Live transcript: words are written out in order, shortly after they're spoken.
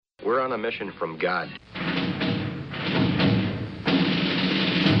We're on a mission from God.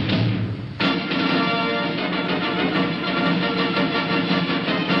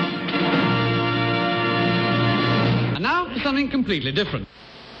 And now for something completely different.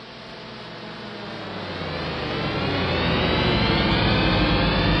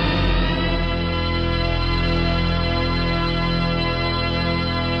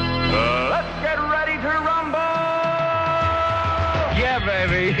 Let's get ready to rumble! Yeah,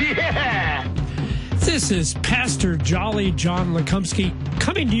 baby, yeah! This is Pastor Jolly John Lekumsky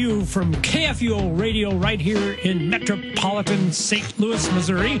coming to you from KFUO Radio right here in metropolitan St. Louis,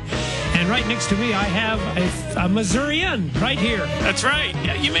 Missouri. And right next to me, I have a Missourian right here. That's right.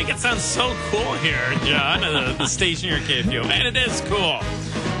 Yeah, you make it sound so cool here, John, at the station here at KFUO. Man, it is cool.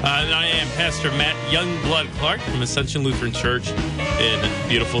 I am Pastor Matt Youngblood Clark from Ascension Lutheran Church in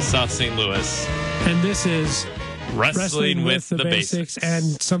beautiful South St. Louis. And this is Wrestling with the Basics.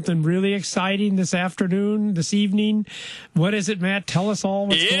 And something really exciting this afternoon, this evening. What is it, Matt? Tell us all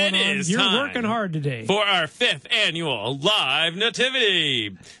what's going on. It is You're time working hard today. for our 5th annual live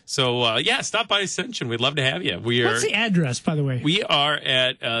nativity. So, stop by Ascension. We'd love to have you. What's the address, by the way? We are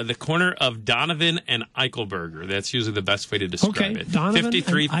at the corner of Donovan and Eichelberger. That's usually the best way to describe it. Donovan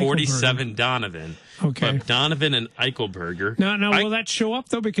 5347 Donovan. Okay. But Donovan and Eichelberger. Now, will that show up,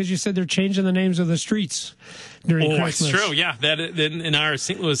 though? Because you said they're changing the names of the streets during Christmas. It's true. Yeah, that in our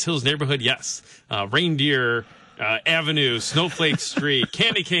St. Louis Hills neighborhood, yes. Reindeer Avenue, Snowflake Street,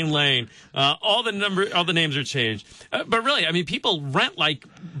 Candy Cane Lane, all the names are changed. But really, I mean, people rent like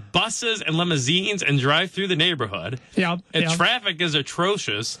buses and limousines and drive through the neighborhood. Yeah. And traffic is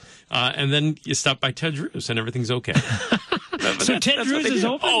atrocious. And then you stop by Ted Drew's and everything's okay. So Ted Drew's is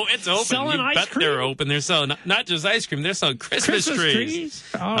open? Oh, it's open. Selling you ice bet cream? they're open. They're selling not just ice cream. They're selling Christmas trees.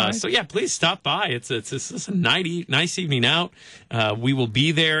 All right. So yeah, please stop by. It's a nice evening out. We will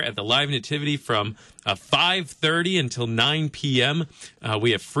be there at the live nativity from 5:30 until 9 p.m.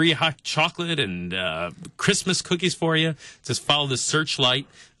 We have free hot chocolate and Christmas cookies for you. Just follow the searchlight.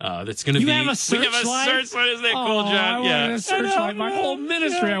 That's going to be. You have a searchlight? We have a searchlight. Isn't that cool, John? I wanted a searchlight. My whole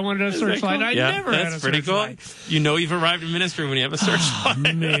ministry, I wanted a searchlight. Cool? I never had a that's pretty searchlight. cool. You know you've arrived in ministry when you have a searchlight.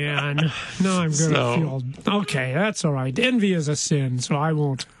 Oh, man. No, I'm going to feel... Okay, that's all right. Envy is a sin, so I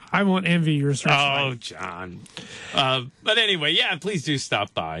won't envy your searchlight. Oh, John. But anyway, yeah, please do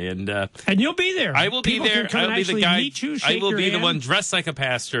stop by. And you'll be there. I will be People there. can come I will be the actually guy. meet you, I shake will your be the hand. one dressed like a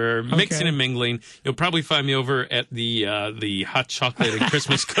pastor, mixing and mingling. You'll probably find me over at the hot chocolate and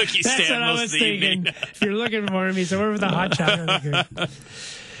Christmas cookie That's stand what I most was of the evening. thinking. If you're looking for me, so over the hot chocolate. Okay.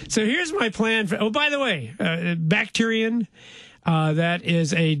 So here's my plan for... Oh, by the way, Bactrian, that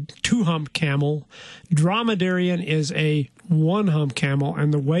is a 2-hump camel. Dromedarian is a 1-hump camel.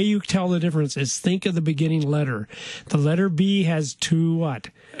 And the way you tell the difference is think of the beginning letter. The letter B has 2 what?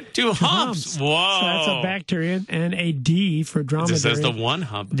 2 humps. Whoa. So that's a Bactrian, and a D for Dromedarian. This is the 1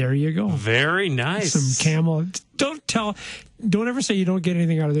 hump. There you go. Very nice. Some camel. Don't ever say you don't get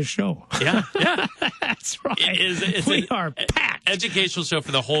anything out of this show. Yeah. That's right. We are packed. Educational show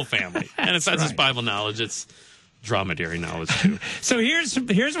for the whole family. And it's not just Bible knowledge, it's dromedary knowledge too. So here's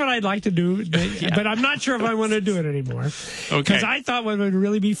what I'd like to do, but I'm not sure if I want to do it anymore. Okay. Because I thought what would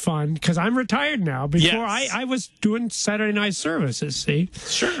really be fun, because I'm retired now. Before I was doing Saturday night services, see?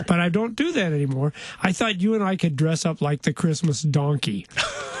 Sure. But I don't do that anymore. I thought you and I could dress up like the Christmas donkey.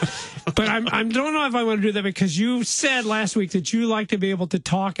 But I don't know if I want to do that, because you said last week that you like to be able to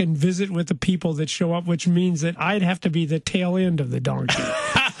talk and visit with the people that show up, which means that I'd have to be the tail end of the donkey.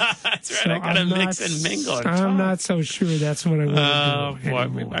 That's right. So I got to mix and mingle. I'm not so sure that's what I want to do.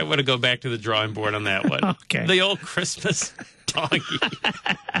 Oh, boy. I want to go back to the drawing board on that one. Okay. The old Christmas donkey.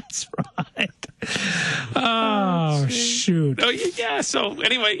 That's right. Oh, shoot. Oh, yeah. So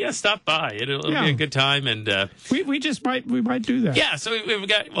anyway, stop by. It'll be a good time. And we might do that. Yeah. So we've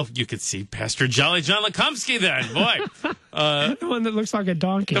got, well, you could see Pastor Jolly John Lekumsky then. Boy. The one that looks like a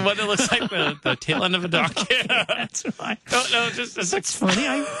donkey. The one that looks like the tail end of a donkey. That's right. No, just that's funny.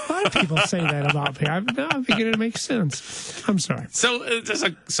 A lot of people say that about me. I'm beginning to make sense. I'm sorry. So,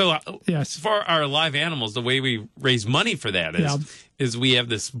 yes. For our live animals, the way we raise money for that is we have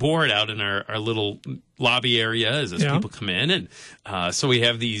this board out in our little lobby area as people come in, and so we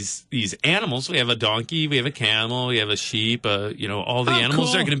have these animals. We have a donkey, we have a camel, we have a sheep. All the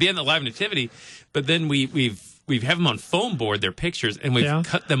animals that are going to be in the live nativity. But then we have them on foam board, their pictures, and we've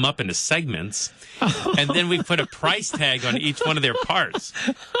cut them up into segments, and then we put a price tag on each one of their parts.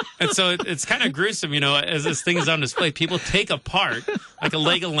 And so it's kind of gruesome, as this thing is on display. People take apart, like a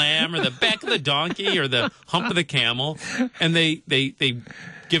leg of lamb or the back of the donkey or the hump of the camel, and they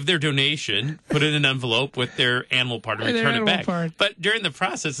give their donation, put it in an envelope with their animal part, and return it back. But during the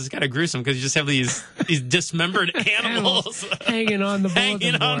process, it's kind of gruesome because you just have these dismembered animals hanging on the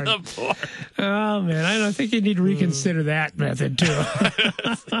bulletin board. On the board. Oh man, I don't think you need to reconsider that method too.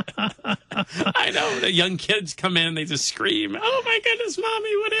 I know the young kids come in, they just scream, "Oh my goodness,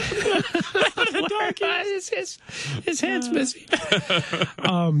 mommy, what happened to the donkey? His head's missing."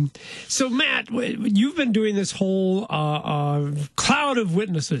 So Matt, you've been doing this whole cloud of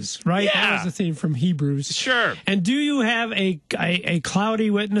witnesses, right? Yeah. That was the theme from Hebrews. Sure. And do you have a cloudy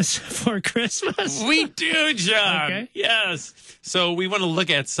witness for Christmas? We do, John. Okay. Yes. So we want to look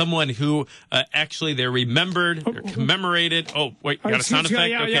at someone who actually they're remembered, they're commemorated. Oh, wait, you got a sound effect?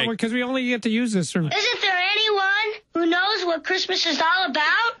 Yeah, okay. yeah, because we only get to use this. Isn't there anyone who knows what Christmas is all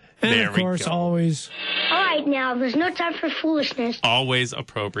about? And there of course, always. All right, now, there's no time for foolishness. Always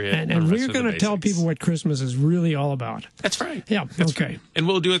appropriate. And we're going to tell people what Christmas is really all about. That's right. Yeah, That's okay. Right. And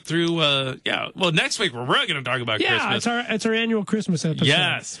we'll do it through, well, next week we're really going to talk about Christmas. Yeah, it's our annual Christmas episode.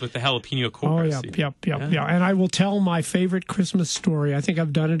 Yes, with the jalapeno chorus. Oh, yeah. And I will tell my favorite Christmas story. I think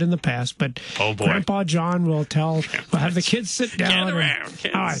I've done it in the past, but oh, boy. Grandpa John will tell, we'll have the kids sit down. Gather around,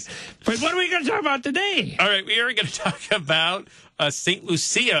 kids. All right. But what are we going to talk about today? All right, we are going to talk about St.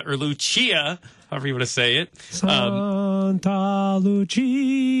 Lucia, or Lucia, however you want to say it. Santa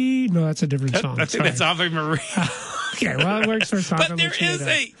Lucia. No, that's a different song. I think that's Ave Maria. Okay, well, it works for Santa But there Lucia. is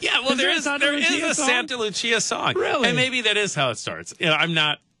there is a Santa Lucia song. Really? And maybe that is how it starts. You know, I'm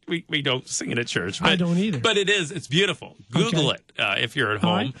not. We don't sing it at church. But, I don't either. But it is. It's beautiful. Google it if you're at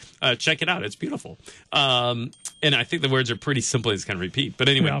home. Right. Check it out. It's beautiful. And I think the words are pretty simple. It's kind of repeat. But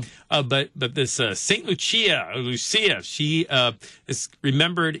anyway, but this Saint Lucia, she is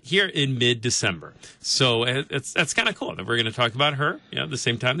remembered here in mid-December. So that's kind of cool that we're going to talk about her. You know, at the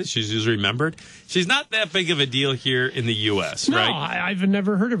same time that she's remembered. She's not that big of a deal here in the U.S. No, right? I've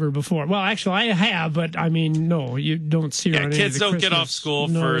never heard of her before. Well, actually, I have, but I mean, no, you don't see her. Yeah, on kids don't get off school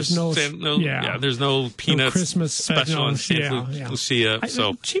for there's no Peanuts Christmas special on Saint Lucia.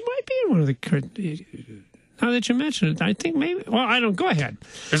 So she might be in one of the. Now that you mention it, I think maybe. Well, I don't. Go ahead.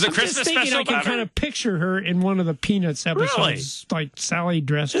 There's a I'm Christmas just thinking special I can about her? kind of picture her in one of the Peanuts episodes, like Sally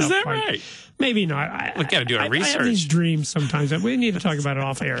dressed up. Is that like, right? Maybe not. We got to do our research. I have these dreams sometimes. We need to talk about it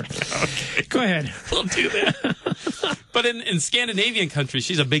off air. Okay. Go ahead. We'll do that. But in Scandinavian countries,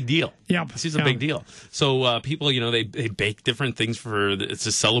 she's a big deal. Yep. She's a big deal. So people, they bake different things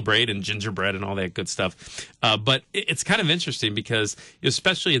to celebrate, and gingerbread and all that good stuff. But it's kind of interesting because,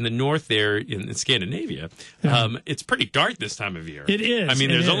 especially in the north there in Scandinavia, it's pretty dark this time of year. It is. I mean,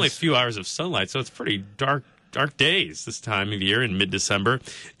 there's only a few hours of sunlight, so it's pretty dark days this time of year in mid-December.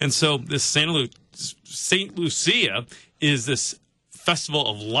 And so this St. Lucia is this festival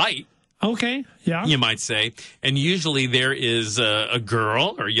of light. Okay, yeah. You might say. And usually there is a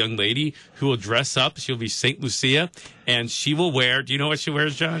girl or a young lady who will dress up. She'll be St. Lucia, and she will wear, do you know what she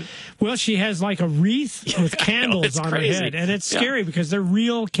wears, John? Well, she has like a wreath with candles on crazy. her head. And it's scary because they're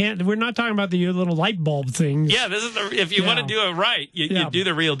real we're not talking about the little light bulb things. Yeah, this is if you want to do it right, you do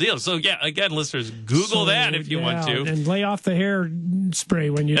the real deal. So, again, listeners, Google that if you want to. And lay off the hair spray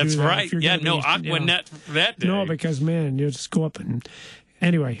when you do that. That's right. Yeah, no Aquanet for that day. No, because, man, you just go up and...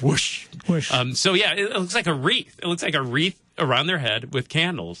 Anyway, whoosh. So it looks like a wreath. It looks like a wreath around their head with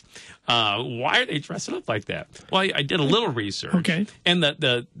candles. Why are they dressing up like that? Well, I did a little research. Okay. And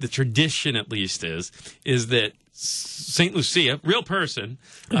the tradition, at least, is that Saint Lucia, real person,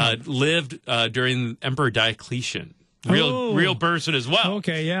 lived during Emperor Diocletian. Real person as well.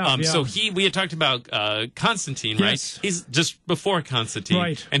 Okay, yeah. So we had talked about Constantine, right? Yes. He's just before Constantine,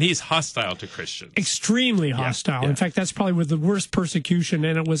 right? And he's hostile to Christians. Extremely hostile. Yeah. In fact, that's probably the worst persecution,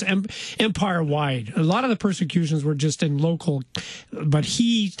 and it was empire-wide. A lot of the persecutions were just in local, but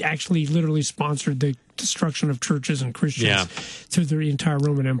he actually literally sponsored the destruction of churches and Christians through the entire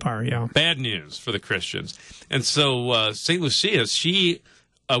Roman Empire. Yeah. Bad news for the Christians. And so St. Lucia, she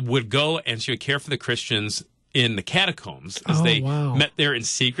would go and she would care for the Christians in the catacombs as they met there in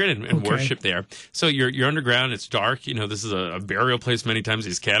secret and worship there. So you're underground, it's dark. This is a burial place many times,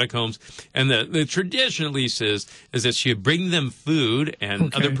 these catacombs. And the tradition, at least, is that she would bring them food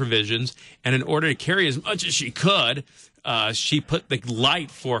and other provisions. And in order to carry as much as she could, she put the light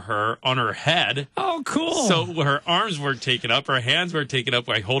for her on her head. Oh, cool. So her arms were taken up, her hands were taken up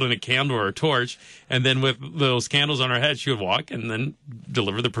by holding a candle or a torch, and then with those candles on her head, she would walk and then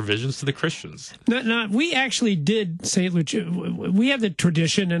deliver the provisions to the Christians. Now, we actually did St. Lucia. We have the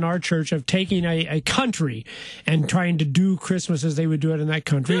tradition in our church of taking a country and trying to do Christmas as they would do it in that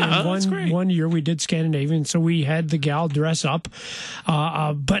country. Yeah, and that's great. One year we did Scandinavian, so we had the gal dress up.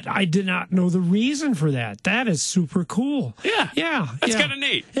 But I did not know the reason for that. That is super cool. cool. Yeah. That's kind of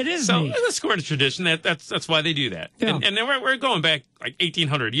neat. It is so, neat. That's according to tradition. That's why they do that. Yeah. And then we're going back like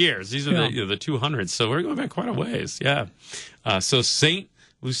 1,800 years. These are the 200s. So we're going back quite a ways. Yeah. So Saint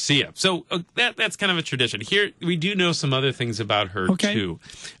Lucia. So that's kind of a tradition. Here we do know some other things about her too.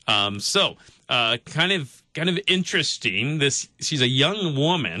 Kind of interesting. She's a young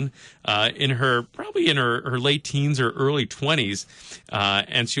woman probably in her late teens or early 20s,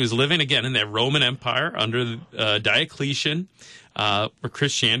 and she was living again in that Roman Empire under Diocletian, where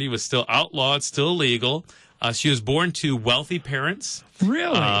Christianity was still outlawed, still illegal. She was born to wealthy parents.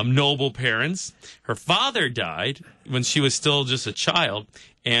 Really? Noble parents. Her father died when she was still just a child,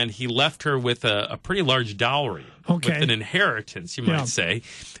 and he left her with a pretty large dowry, with an inheritance, you might say.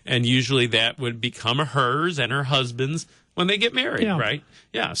 And usually that would become hers and her husband's when they get married, right?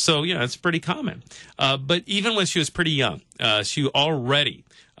 Yeah, so, it's pretty common. But even when she was pretty young, she already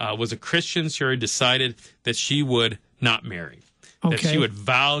was a Christian. She already decided that she would not marry. That she would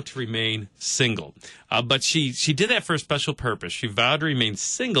vow to remain single. But she did that for a special purpose. She vowed to remain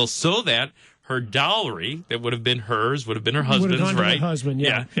single so that her dowry that would have been hers would have been her husband's, right? To her husband,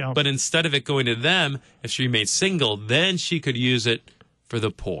 yeah. But instead of it going to them, if she remained single, then she could use it for the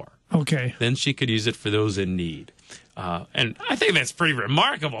poor. Okay. Then she could use it for those in need. And I think that's pretty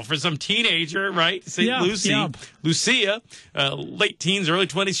remarkable for some teenager, right? Lucia, late teens, early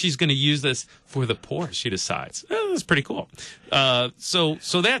 20s, she's going to use this for the poor, she decides. That's pretty cool.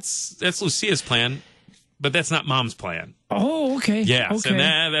 So that's Lucia's plan, but that's not Mom's plan. Oh, okay. Yes, and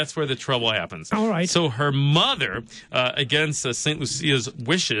that's where the trouble happens. All right. So her mother, against St. Lucia's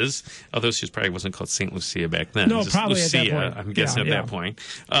wishes, although she probably wasn't called St. Lucia back then. No, probably Lucia, at that point. I'm guessing at that point.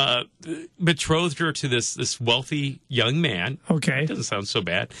 Betrothed her to this wealthy young man. Okay. Doesn't sound so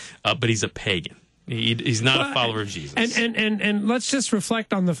bad, but he's a pagan. He's not a follower of Jesus. And let's just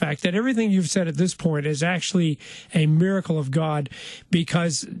reflect on the fact that everything you've said at this point is actually a miracle of God,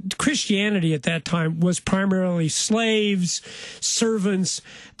 because Christianity at that time was primarily slaves, servants,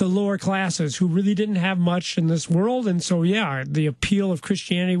 the lower classes who really didn't have much in this world. And so, the appeal of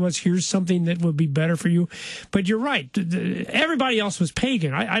Christianity was, here's something that would be better for you. But you're right. Everybody else was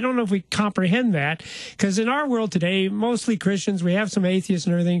pagan. I don't know if we comprehend that, because in our world today, mostly Christians, we have some atheists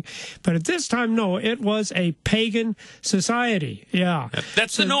and everything. But at this time, no, it was a pagan society. Yeah.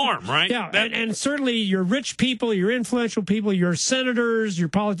 That's the norm, right? Yeah. And certainly your rich people, your influential people, your senators, your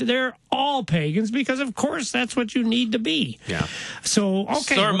politicians, they're all pagans, because, of course, that's what you need to be. Yeah. So,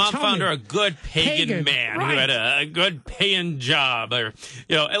 okay. So her mom found her a good pagan man who had a good paying job, or,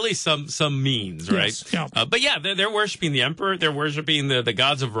 at least some means, right? Yes. Yeah. But they're worshiping the emperor. They're worshiping the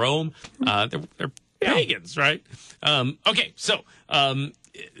gods of Rome. They're pagans, right? Okay. So,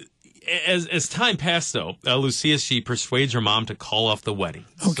 as time passed, though, Lucia, she persuades her mom to call off the wedding.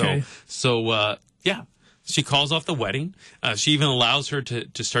 Okay. So she calls off the wedding. She even allows her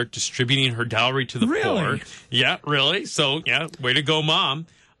to start distributing her dowry to the poor. Yeah, really. So, way to go, Mom.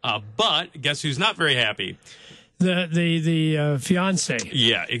 But guess who's not very happy? The fiance.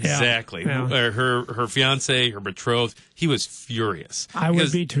 Yeah, exactly. Yeah. Her fiance, her betrothed, he was furious. I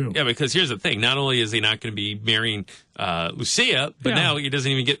would be too. Yeah, because here's the thing. Not only is he not going to be marrying Lucia, but now he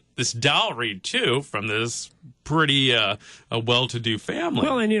doesn't even get this dowry, too, from this pretty well-to-do family.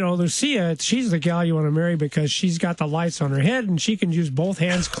 Well, and, Lucia, she's the gal you want to marry because she's got the lights on her head and she can use both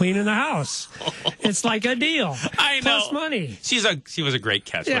hands cleaning the house. It's like a deal. I know. Plus money. She was a great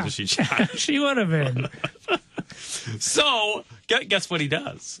catch, wasn't she, John? She would have been. So, guess what he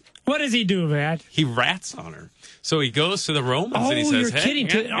does? What does he do, Matt? He rats on her. So he goes to the Romans and he says, you're kidding.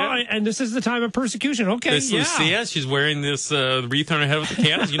 And this is the time of persecution. Okay, this Lucia, she's wearing this wreath on her head with the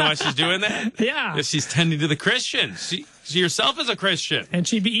candles. You know why she's doing that? Yeah. Because she's tending to the Christians. She herself is a Christian. And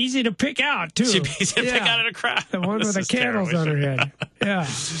she'd be easy to pick out, too. She'd be easy to pick out in a crowd. The one with the candles on her head. Yeah.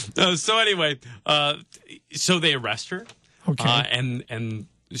 So anyway, so they arrest her. Okay. And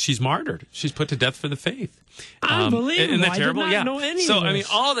she's martyred. She's put to death for the faith. Unbelievable. Isn't that terrible? I did not know any of this.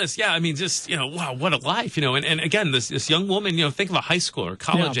 All this, just, wow, what a life, and again, this young woman, think of a high schooler,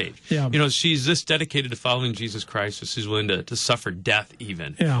 college age. Yeah. She's this dedicated to following Jesus Christ, so she's willing to suffer death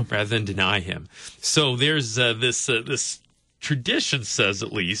even, rather than deny him. So there's this tradition says,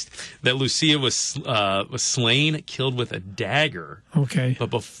 at least, that Lucia was slain, killed with a dagger. Okay. But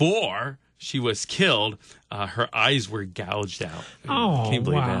before she was killed, her eyes were gouged out. Oh, can you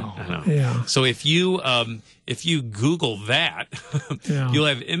believe wow. that? I know. Yeah. So if you Google that, you'll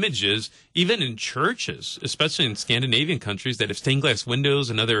have images, even in churches, especially in Scandinavian countries, that have stained glass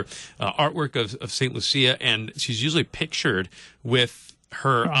windows and other artwork of St. Lucia, and she's usually pictured with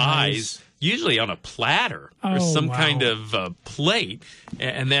her eyes usually on a platter or some kind of plate,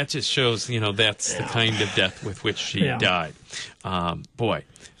 and that just shows, that's the kind of death with which she died.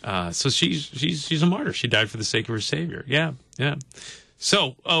 So she's a martyr. She died for the sake of her Savior. Yeah.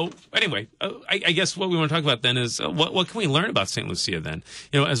 So, anyway, I guess what we want to talk about then is what can we learn about St. Lucia then?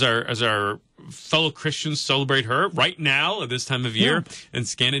 As our fellow Christians celebrate her right now at this time of year in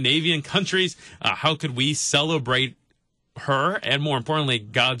Scandinavian countries, how could we celebrate her and, more importantly,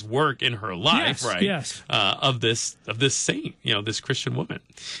 God's work in her life, of this saint, this Christian woman.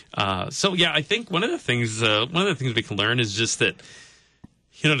 I think one of the things we can learn is just that,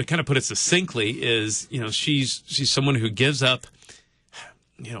 to kind of put it succinctly, is she's someone who gives up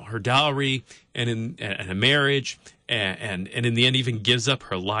her dowry and in a marriage, and in the end even gives up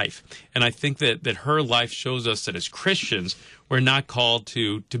her life. And I think that her life shows us that as Christians, we're not called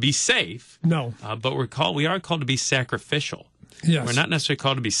to be safe. No. But we are called to be sacrificial. Yes. We're not necessarily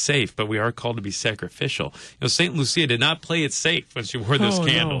called to be safe, but we are called to be sacrificial. St. Lucia did not play it safe when she wore those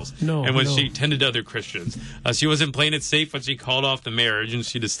candles and when she tended to other Christians. She wasn't playing it safe when she called off the marriage and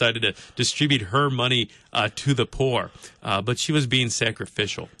she decided to distribute her money to the poor. But she was being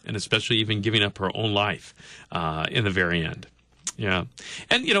sacrificial, and especially even giving up her own life in the very end. Yeah.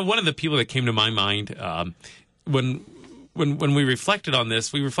 And, one of the people that came to my mind when we reflected on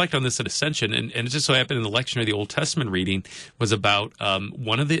this, at Ascension, and it just so happened in the lectionary, the Old Testament reading was about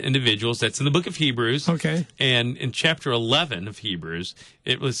one of the individuals that's in the book of Hebrews. Okay. And in chapter 11 of Hebrews,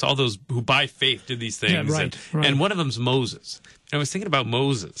 it was all those who by faith did these things. Yeah, right. And one of them's Moses. I was thinking about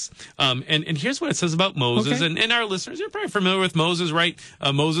Moses. And here's what it says about Moses. Okay. And our listeners, you're probably familiar with Moses, right?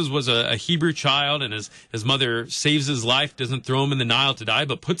 Moses was a Hebrew child, and his mother saves his life, doesn't throw him in the Nile to die,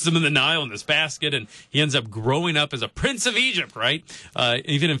 but puts him in the Nile in this basket, and he ends up growing up as a prince of Egypt, right?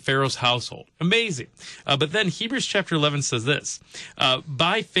 Even in Pharaoh's household. Amazing. But then Hebrews chapter 11 says this.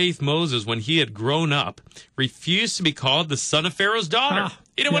 By faith, Moses, when he had grown up, refused to be called the son of Pharaoh's daughter.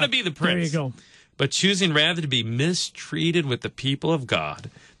 He didn't want to be the prince. There you go. But choosing rather to be mistreated with the people of God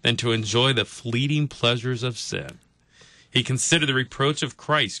than to enjoy the fleeting pleasures of sin. He considered the reproach of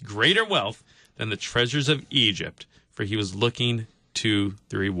Christ greater wealth than the treasures of Egypt, for he was looking to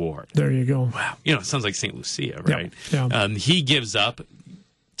the reward. There you go. Wow. It sounds like St. Lucia, right? Yeah. He gives up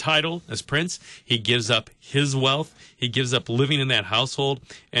title as prince. He gives up his wealth. He gives up living in that household,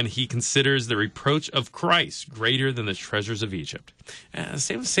 and he considers the reproach of Christ greater than the treasures of Egypt.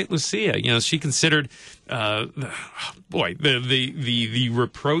 Same with St. Lucia. She considered, the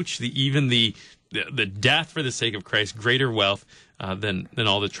reproach, the death for the sake of Christ, greater wealth than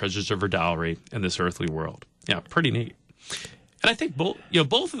all the treasures of her dowry in this earthly world. Yeah, pretty neat. And I think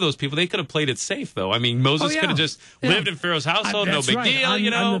both of those people, they could have played it safe, though. I mean, Moses could have just lived in Pharaoh's household, no big deal,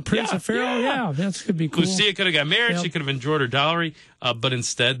 I'm the prince of Pharaoh, that could be cool. Lucia could have got married, she could have enjoyed her dowry, but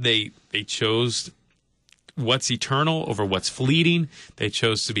instead they chose what's eternal over what's fleeting. They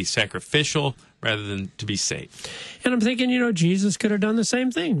chose to be sacrificial rather than to be safe. And I'm thinking, Jesus could have done the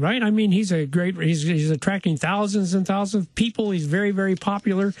same thing, right? I mean, he's attracting thousands and thousands of people. He's very, very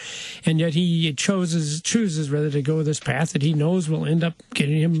popular, and yet he chooses rather to go this path that he knows will end up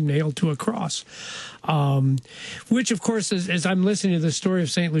getting him nailed to a cross. Which, of course, as I'm listening to the story of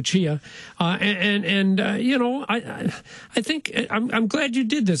St. Lucia, I think I'm glad you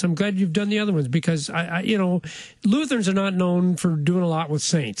did this. I'm glad you've done the other ones because, Lutherans are not known for doing a lot with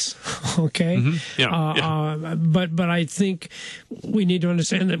saints, okay? Mm-hmm. But I think we need to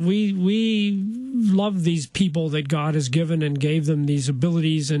understand that we love these people that God has given and gave them these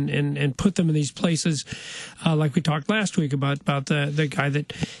abilities and put them in these places, like we talked last week about the guy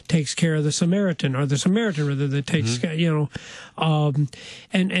that takes care of the Samaritan, or the Samaritan rather, that takes care,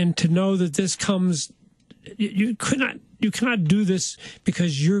 and to know that this comes, you cannot do this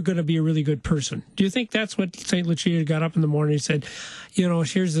because you're going to be a really good person. Do you think that's what St. Lucia got up in the morning and said,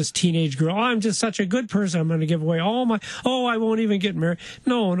 here's this teenage girl. Oh, I'm just such a good person. I'm going to give away all my, I won't even get married.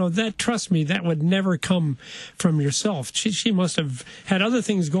 No, trust me, that would never come from yourself. She must have had other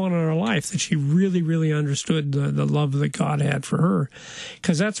things going on in her life that she really, really understood the love that God had for her,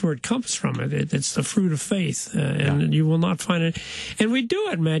 because that's where it comes from. It's the fruit of faith, and you will not find it. And we do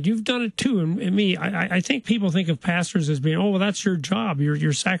it, Matt. You've done it too. And me, I think people think of pastors as being, that's your job.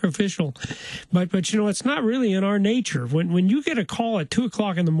 You're sacrificial. But it's not really in our nature. When you get a call at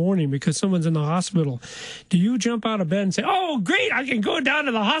 2:00 in the morning because someone's in the hospital, do you jump out of bed and say, "Oh, great, I can go down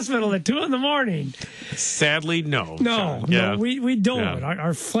to the hospital at 2 a.m"? Sadly, no. No, we don't. Yeah.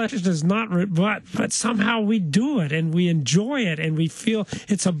 Our flesh does not, but somehow we do it and we enjoy it and we feel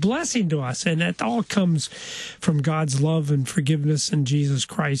it's a blessing to us, and it all comes from God's love and forgiveness in Jesus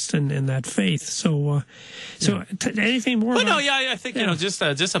Christ and that faith. So anything anything more? Well, no, yeah, I think just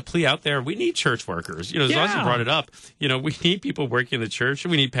a plea out there. We need church workers. As long as you brought it up, we need people working in the church.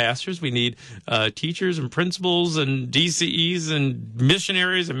 We need pastors. We need teachers and principals and DCEs and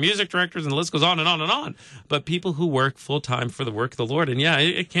missionaries and music directors, and the list goes on and on and on. But people who work full time for the work of the Lord, and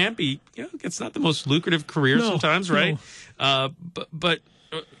it can be. It's not the most lucrative career sometimes, right? But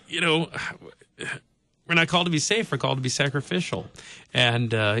we're not called to be safe. We're called to be sacrificial.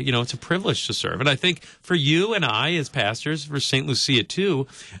 And, it's a privilege to serve. And I think for you and I as pastors, for St. Lucia too,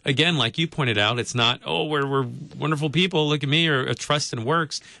 again, like you pointed out, it's not, we're wonderful people, look at me, or a trust in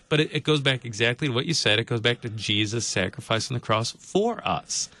works. But it goes back exactly to what you said. It goes back to Jesus' sacrifice on the cross for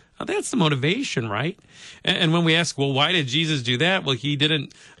us. Now, that's the motivation, right? And when we ask, well, why did Jesus do that? Well, he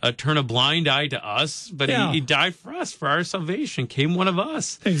didn't turn a blind eye to us, but he died for us, for our salvation, came one of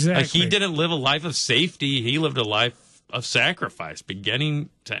us. Exactly. He didn't live a life of safety. He lived a life of sacrifice, beginning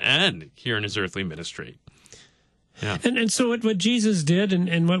to end here in his earthly ministry. Yeah. And so what Jesus did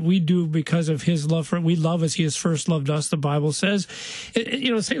and what we do because of his love for it, we love as he has first loved us, the Bible says.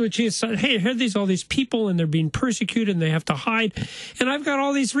 St. Lucia said, hey, here are all these people and they're being persecuted and they have to hide. And I've got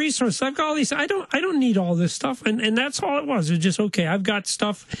all these resources. I've got all these. I don't need all this stuff. And that's all it was. It's just, okay, I've got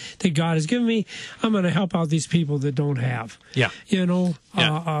stuff that God has given me. I'm going to help out these people that don't have. Yeah.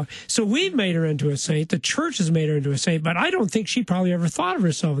 So we've made her into a saint. The church has made her into a saint, but I don't think she probably ever thought of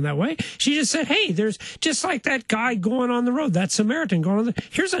herself in that way. She just said, hey, there's just like that guy going on the road, that Samaritan going on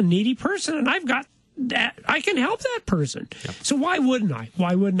here's a needy person, and I've got that. I can help that person. Yep. So why wouldn't I?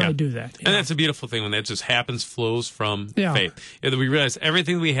 Why wouldn't I do that? And that's a beautiful thing when that just happens, flows from faith. That we realize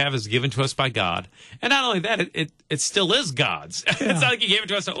everything we have is given to us by God. And not only that, it still is God's. It's not like he gave it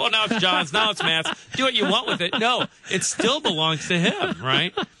to us, now it's John's, now it's Matt's. Do what you want with it. No, it still belongs to him,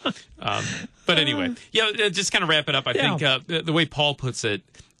 right? But anyway, just kind of wrap it up. I think the way Paul puts it,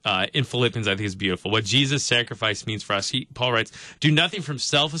 in Philippians, I think is beautiful. What Jesus' sacrifice means for us. Paul writes, do nothing from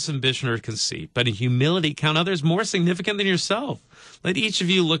selfish ambition or conceit, but in humility count others more significant than yourself. Let each of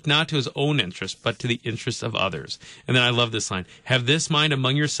you look not to his own interest, but to the interest of others. And then I love this line, have this mind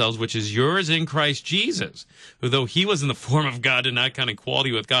among yourselves, which is yours in Christ Jesus, who though he was in the form of God, did not count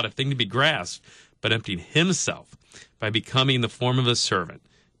equality with God a thing to be grasped, but emptied himself by becoming the form of a servant,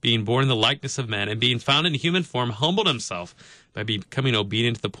 being born in the likeness of man, and being found in human form, humbled himself by becoming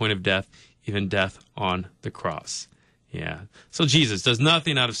obedient to the point of death, even death on the cross. Yeah. So Jesus does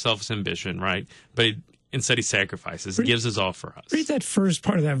nothing out of selfish ambition, right? But instead he sacrifices, gives his all for us. Read that first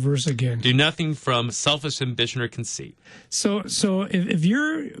part of that verse again. Do nothing from selfish ambition or conceit. So if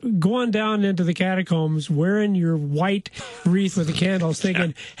you're going down into the catacombs wearing your white wreath with the candles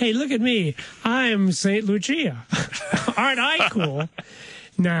thinking, hey, look at me, I'm St. Lucia. Aren't I cool?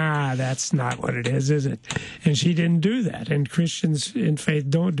 Nah, that's not what it is it? And she didn't do that. And Christians in faith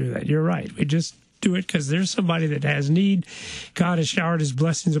don't do that. You're right. We just do it because there's somebody that has need. God has showered his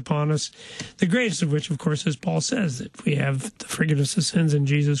blessings upon us, the greatest of which, of course, as Paul says, that we have the forgiveness of sins in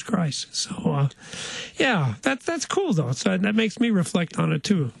Jesus Christ. So, that's cool, though. So that makes me reflect on it,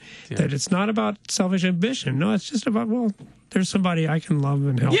 too, that it's not about selfish ambition. No, it's just about, there's somebody I can love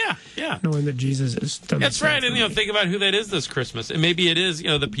and help. Yeah. Knowing that Jesus is. That's right. And, think about who that is this Christmas. And maybe it is,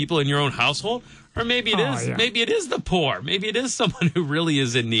 the people in your own household. Or maybe it is. Yeah. Maybe it is the poor. Maybe it is someone who really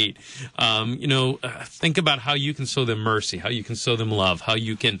is in need. Think about how you can show them mercy, how you can show them love, how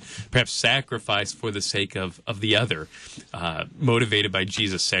you can perhaps sacrifice for the sake of the other, motivated by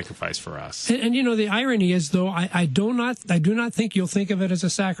Jesus' sacrifice for us. And the irony is, though, I do not think you'll think of it as a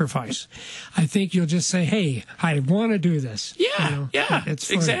sacrifice. I think you'll just say, "Hey, I want to do this." Yeah, it's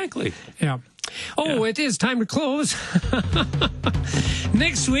exactly. Yeah. It is time to close.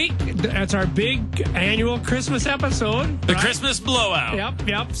 Next week, that's our big annual Christmas episode. The Christmas blowout.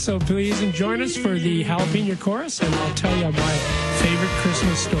 Yep. So please join us for the Jalapeno Chorus, and I'll tell you my favorite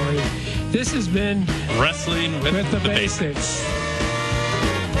Christmas story. This has been Wrestling with the Basics.